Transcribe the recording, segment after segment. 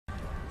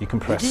you can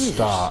press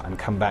start and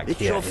come back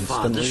here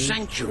instantly.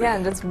 Yeah,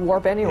 and just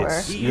warp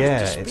anywhere.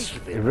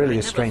 It really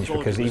is strange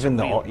because even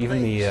the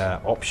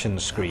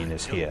options screen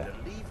is here.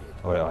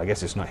 Well, I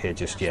guess it's not here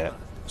just yet.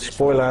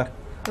 Spoiler,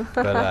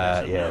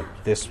 but yeah,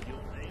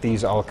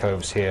 these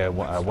alcoves here,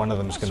 one of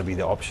them is going to be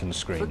the options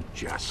screen.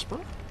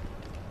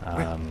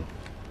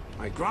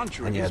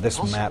 And yeah,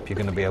 this map, you're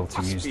going to be able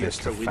to use this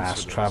to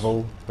fast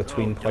travel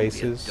between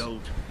places.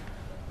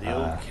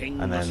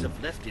 And then,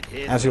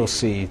 as you'll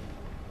see,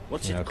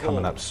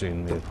 coming up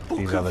soon,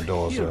 these other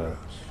doors are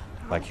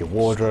like your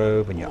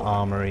wardrobe and your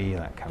armory,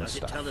 that kind of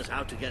stuff. Tell us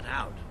how to get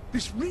out.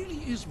 This really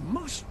is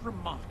most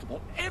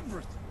remarkable.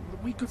 Everything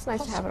that we could It's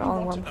nice to have it all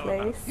in one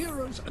place.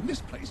 Heroes and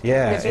this place.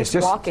 Yeah, It's it's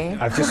just walking.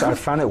 I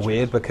found it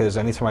weird because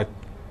anytime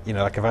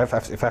like if I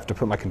have to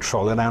put my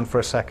controller down for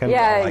a second,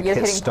 Yeah, or like you're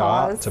hit hitting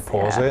start pause, to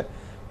pause it,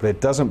 but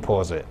it doesn't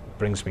pause it. It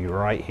brings me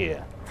right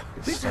here.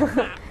 At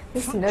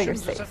least you know you're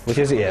safe. Which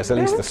is, yeah, it's at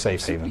least the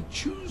safe haven.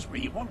 Choose where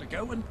you want to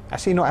go and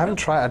Actually, no, I haven't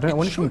tried. I don't know. I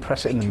wonder if you can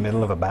press it in the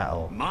middle of a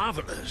battle.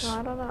 Marvelous.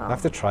 I don't know. I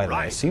have to try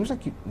that. It seems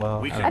like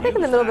well. I think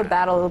in the middle of the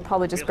battle, it'll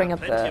probably just bring up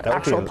the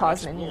actual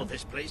pause menu.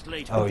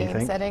 Oh, you Game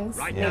think? settings.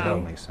 Yeah, Maybe. that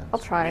makes sense. I'll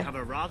try. We have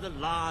a rather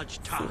large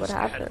task See what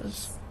ahead of happens.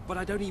 us. But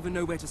I don't even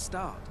know where to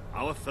start.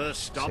 Our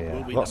first stop So, yeah,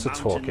 will be lots the of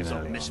talking mountains of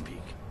early on.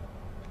 Mistpeak.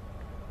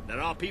 There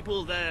are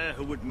people there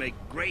who would make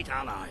great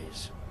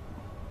allies.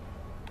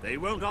 They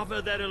won't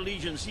offer their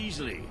allegiance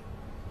easily,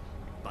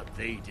 but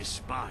they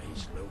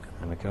despise Logan.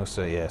 And we can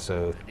also, yeah.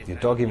 So your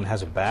dog even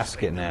has a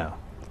basket now,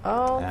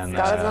 Oh, and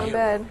got his own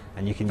bed.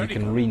 and you can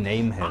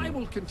rename I him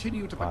will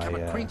continue to become by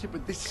acquainted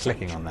with this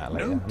clicking on that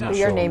later. I'm not But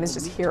your sure. name is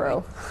just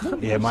Hero.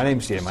 Yeah, my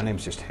name's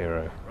just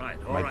Hero. Right,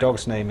 all My right.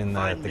 dog's name in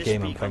Find the this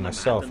game I'm peak playing on the map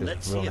myself and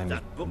let's is real see if name.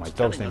 that book's My dog's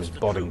telling name us is the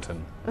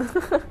Boddington.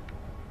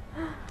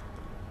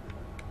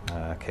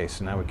 Okay,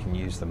 so now we can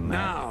use the map.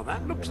 Now that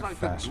and we're looks gonna like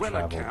the fast dweller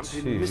travel camp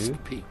in to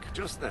Mist Peak,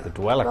 just there. the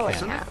dweller Dweller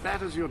camp. camp. Select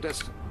that as your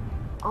destiny.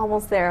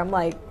 Almost there. I'm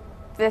like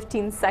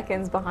 15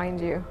 seconds behind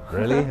you.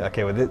 Really?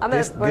 Okay, well this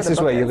where this the is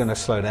where book you're is. going to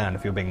slow down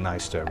if you're being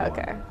nice to everyone.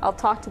 Okay. I'll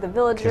talk to the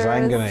villagers. Because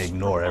I'm going to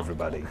ignore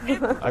everybody.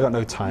 I got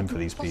no time for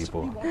these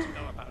people.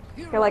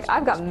 You're like,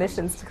 I've got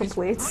missions to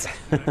complete.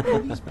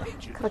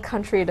 Got a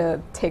country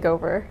to take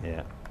over.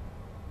 Yeah.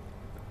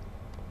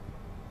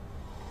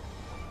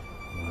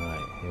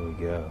 Alright, here we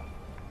go.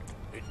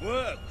 It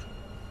worked.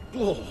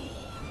 Oh,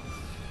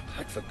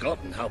 I'd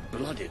forgotten how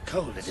bloody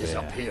cold it is Yeah.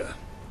 up here.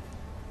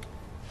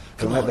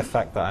 Don't let the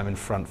fact that I'm in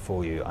front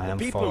fool you. I am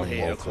People following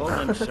here Walter. call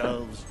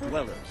themselves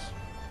dwellers.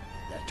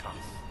 They're tough.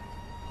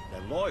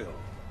 They're loyal.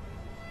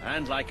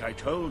 And like I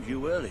told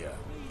you earlier,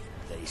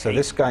 they So hate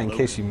this guy, in Logan.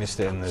 case you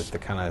missed it in the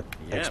kind of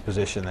Yeah.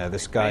 exposition there,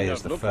 this guy May is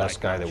not the look first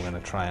like guy that much, we're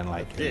going to try and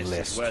like This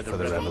enlist is where for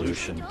the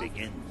revolution.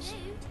 begins.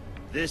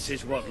 This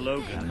is what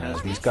Logan And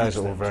has. these guys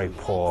are all very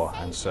poor,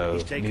 and so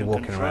He's taken me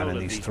walking control around in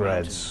of these these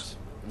threads. mountains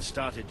and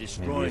started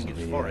destroying isn't its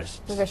the,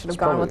 forests. Maybe I should have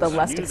gone with a probably-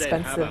 less Knew they'd have a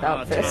expensive hard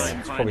outfit. time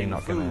It's probably finding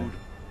not going food, to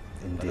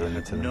but endear I me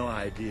had to them. no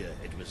idea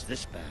it was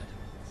this bad.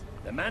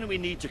 The man we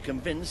need to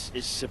convince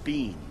is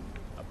Sabine,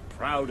 a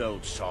proud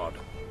old sod,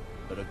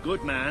 but a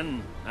good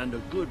man and a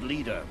good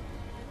leader.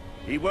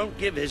 He won't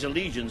give his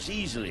allegiance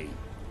easily,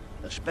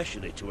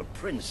 especially to a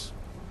prince.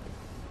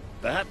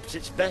 Perhaps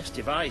it's best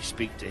if I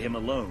speak to him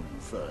alone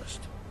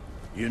first.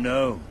 You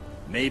know,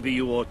 maybe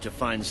you ought to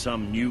find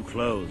some new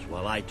clothes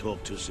while I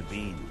talk to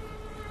Sabine.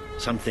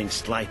 Something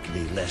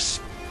slightly less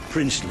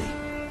princely.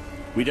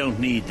 We don't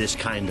need this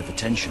kind of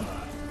attention.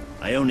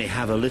 I only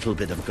have a little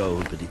bit of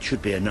gold, but it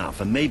should be enough.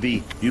 And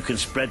maybe you can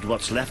spread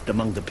what's left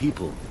among the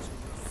people.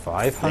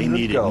 500 They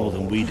need it more gold.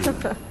 than we do.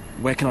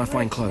 Where can I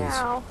find clothes?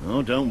 Now.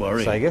 Oh, don't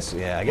worry. So I guess,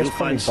 yeah, I guess You'll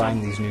probably find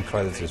buying some. these new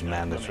clothes is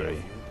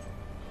mandatory.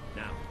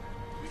 Now,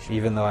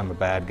 Even though I'm a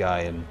bad guy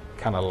and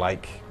kind of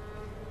like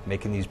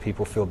making these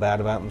people feel bad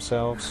about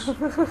themselves,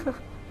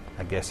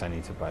 I guess I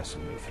need to buy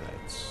some new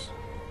threads,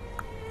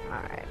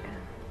 Alright.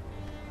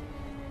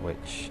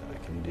 which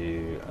I can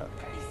do up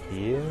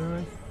here,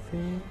 I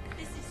think.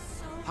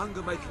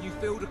 Hunger making you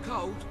feel the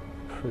cold?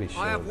 Pretty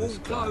sure I have this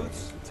warm guy clothes.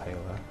 is the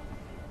tailor.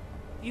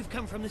 You've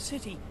come from the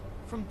city,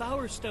 from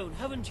Bowerstone,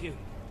 haven't you?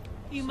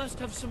 You must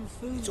have some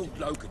food. It's all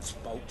Logan's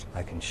fault.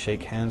 I can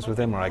shake hands with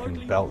him or I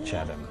can belch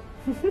at him.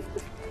 I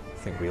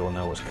think we all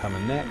know what's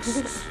coming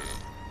next.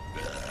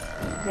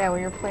 Yeah,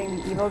 when you're playing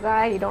the evil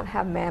guy, you don't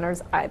have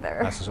manners either.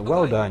 That's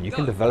well done. You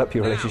can develop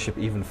your relationship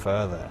even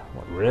further.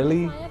 What,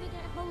 really? If I ever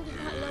get hold of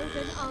that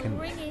Logan, I'll Can,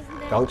 wring his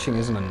neck. belching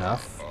isn't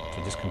enough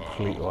to just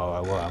complete. Well,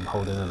 I'm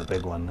holding in a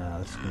big one now.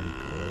 This is gonna be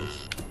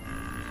close.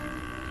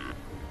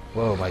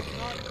 Whoa, my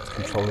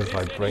controller's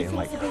vibrating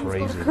like Sabine's got a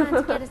crazy. plan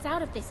to get us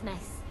out of this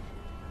mess.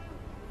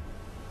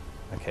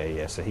 Okay,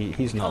 yeah, so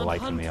he's not Can't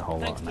liking hunt, me a whole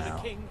thanks lot to the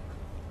now. king.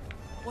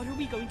 What are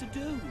we going to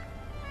do?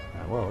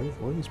 Well,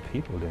 what are these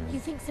people doing? You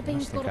think They Sabine's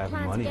must think got I a have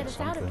plan to money get or us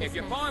out of something. this If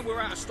you mess? find we're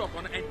out of stock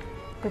on it,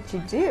 But you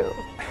do.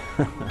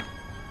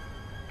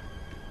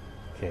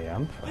 Yeah,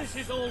 I'm This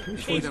is all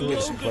pretty sure King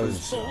it's Logan's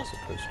explosions fault. are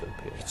supposed to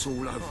appear. It's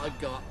all over.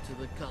 I'd go up to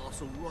the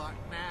castle right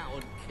now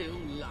and kill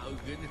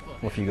Logan if I...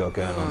 What have you got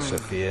going on,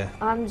 Sophia?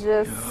 I'm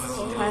just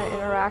trying to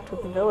interact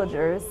with the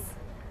villagers.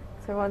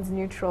 So everyone's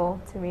neutral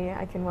to me.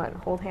 I can, what,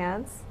 hold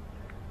hands?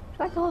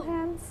 Should I hold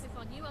hands? If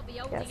I knew I'd be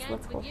holding Yes, hands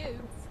let's with hold you,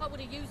 hands. I would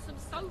have used some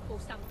soap or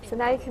something. So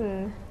now you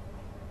can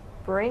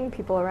bring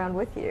people around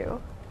with you.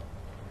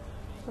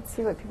 Let's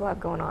see what people have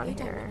going on They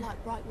don't here. look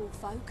like bright wall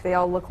folk. They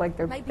all look like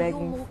they're Maybe you're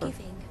begging more for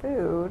giving.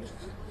 food.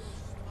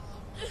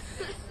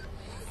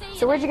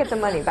 So where'd you get the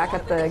money? Back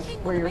at the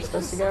where you were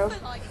supposed to go?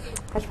 I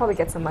should probably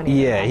get some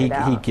money. Yeah, and hand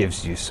it he out.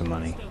 gives you some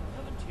money.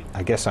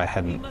 I guess I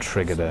hadn't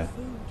triggered Okay.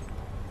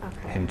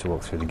 him to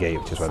walk through the gate,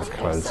 which is why the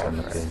clothes hadn't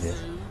appeared yet.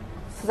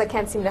 Because I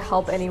can't seem to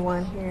help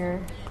anyone here.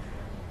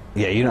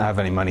 Yeah, you don't have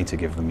any money to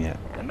give them yet.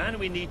 The man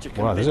we need to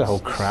Wow, there's a whole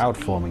convince is crowd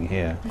Sabine, forming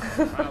here.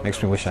 proud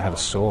Makes me wish I had a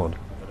sword.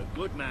 But a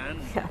good man.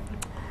 Yeah.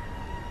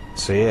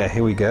 So yeah,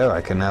 here we go.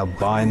 I can now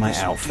buy my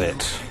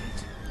outfit.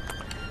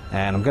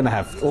 And I'm going to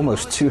have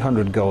almost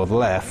 200 gold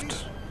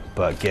left,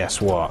 but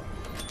guess what?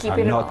 Keeping I'm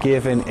it not all.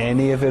 giving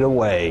any of it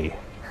away.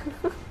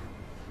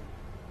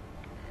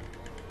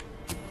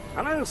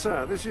 Hello,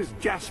 sir. This is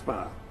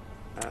Jasper.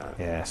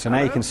 Yeah, so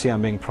now you can see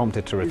I'm being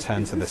prompted to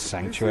return to the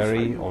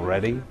sanctuary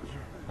already.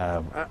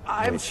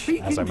 I'm Which,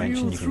 speaking as I to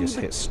mentioned, you you can through just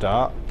the... hit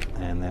start,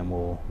 and then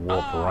we'll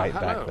warp right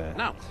back hello. there.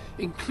 Now,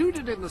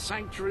 included in the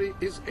sanctuary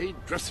is a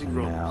dressing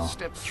room. Now,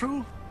 Step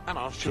through, and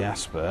I'll show you.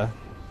 Jasper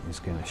is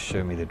going to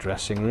show me the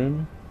dressing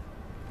room.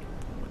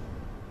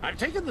 I've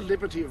taken the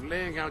liberty of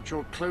laying out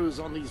your clothes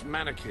on these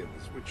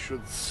mannequins, which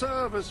should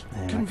serve as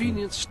And I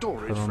convenient can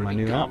storage put on for my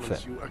any new garments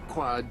outfit. you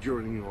acquired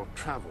during your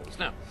travels.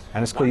 Now,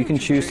 And it's why cool, you don't can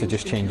choose to change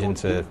just change your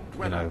into, good you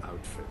dweller know,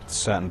 outfit?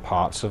 certain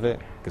parts of it,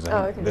 because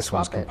Oh, you can this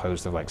one's swap it.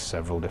 composed of like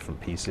several different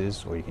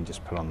pieces, or you can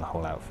just put on the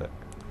whole outfit,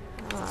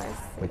 Oh, I see.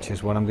 which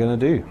is what I'm going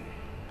to do.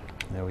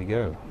 There we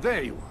go.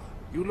 There you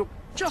are. You look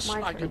just My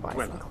like turn a to buy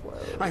dweller. some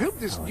clothes. I hope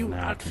this Oh, new now I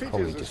can outfit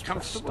probably is as just press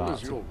comfortable as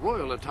start. your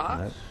royal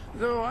attire, Nope.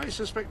 though I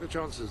suspect the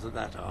chances of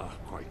that are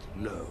quite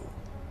low.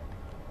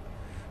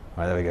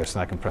 Right, there we go. So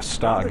now I can press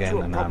start Now that again,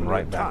 you're and now I'm properly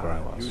right back where I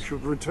attired, was. You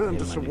should return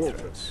to In my Sir new Walter.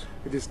 threads.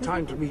 It is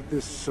time to meet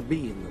this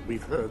Sabine that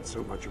we've heard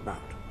so much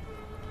about.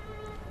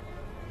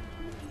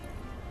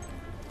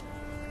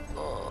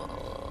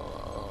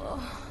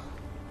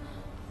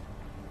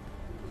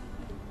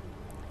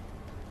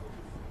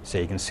 So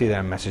you can see there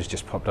a message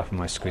just popped up on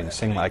my screen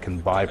saying that I can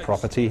buy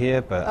property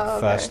here, but Oh,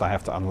 okay. first I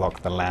have to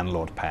unlock the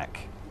landlord pack,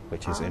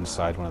 which is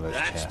inside one of those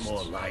That's chests.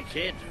 more like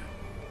it.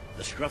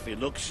 The scruffy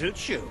look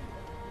suits you.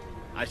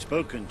 I've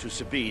spoken to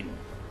Sabine,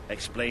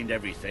 explained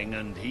everything,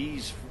 and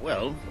he's,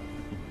 well...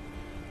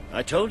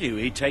 I told you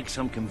he'd take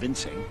some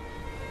convincing.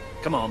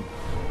 Come on.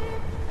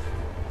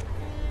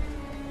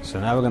 So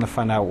now we're going to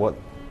find out what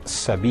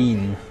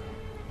Sabine,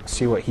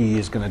 see what he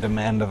is going to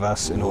demand of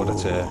us in order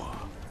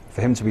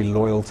for him to be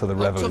loyal to the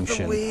Out of the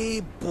revolution. way,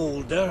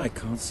 Boulder. I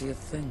can't see a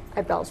thing.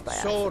 I belched by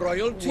So accident.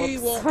 royalty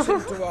Whoops. walks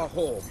into our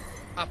home.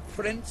 A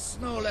prince,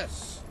 no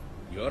less.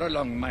 You're a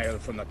long mile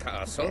from the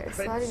castle, Okay,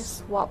 so I prince. can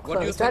swap What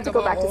do you clothes. Do I have think to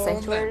of go back our to home,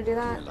 Sanctuary to do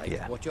then? that? Do you like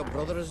Yeah. what your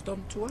brother has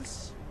done to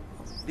us?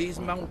 These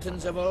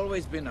mountains have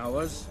always been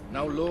ours.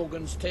 Now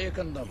Logan's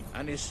taken them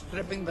and is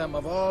stripping them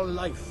of all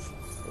life.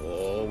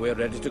 Oh, we're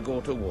ready to go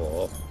to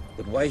war.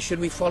 But why should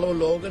we follow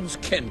Logan's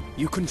kin?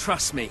 You can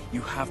trust me.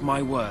 You have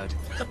my word.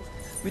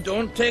 We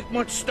don't take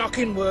much stock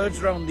in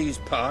words round these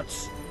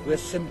parts. We're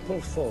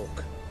simple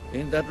folk.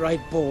 Ain't that right,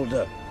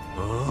 Boulder?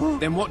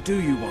 Then what do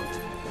you want?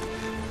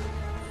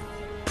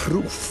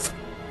 Proof.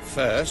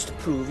 First,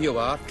 prove you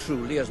are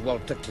truly, as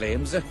Walter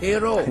claims, a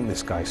hero. I think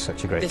this guy's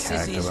such a great This is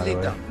character, by easily the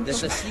way. done.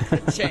 There's a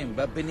secret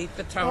chamber beneath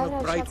the town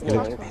of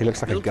Brightwall. He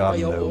looks like a built by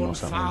garden your gnome own or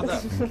something. father. I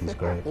think he's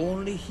great.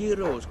 Only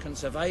heroes can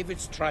survive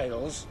its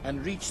trials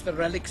and reach the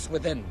relics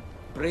within.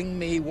 Bring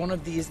me one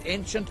of these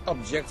ancient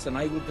objects and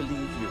I will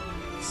believe you.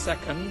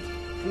 Second,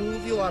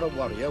 prove you are a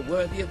warrior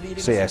worthy of leading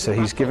So yeah, us so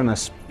into he's battle. given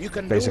us You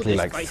can do basically this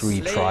like by 3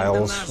 slaying the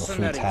trials or 3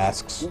 mercenaries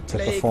tasks who to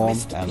plague perform,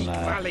 Mist and Peak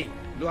Valley.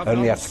 You have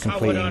only long after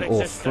completing soured our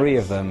all existence. 3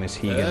 of them is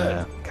he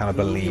gonna Third, kind of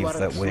prove you believe are a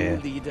that true we're,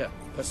 leader.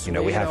 you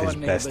know, we have Persuade his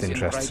our best neighbours in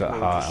interests at Brightwall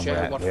heart, to and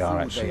share what we are food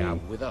they actually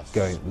have with us.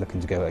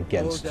 looking to go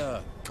against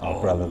Order.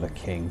 our brother the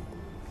king.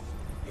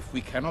 If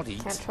we cannot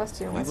eat, Can't trust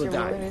you we unless will you're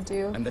die, willing to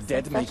do and the some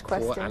dead fetch make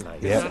poor questing.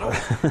 allies.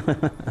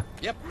 Yep.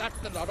 Yep, that's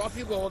the lot. Off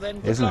you go then.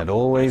 Good Isn't luck. it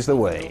always the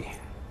way?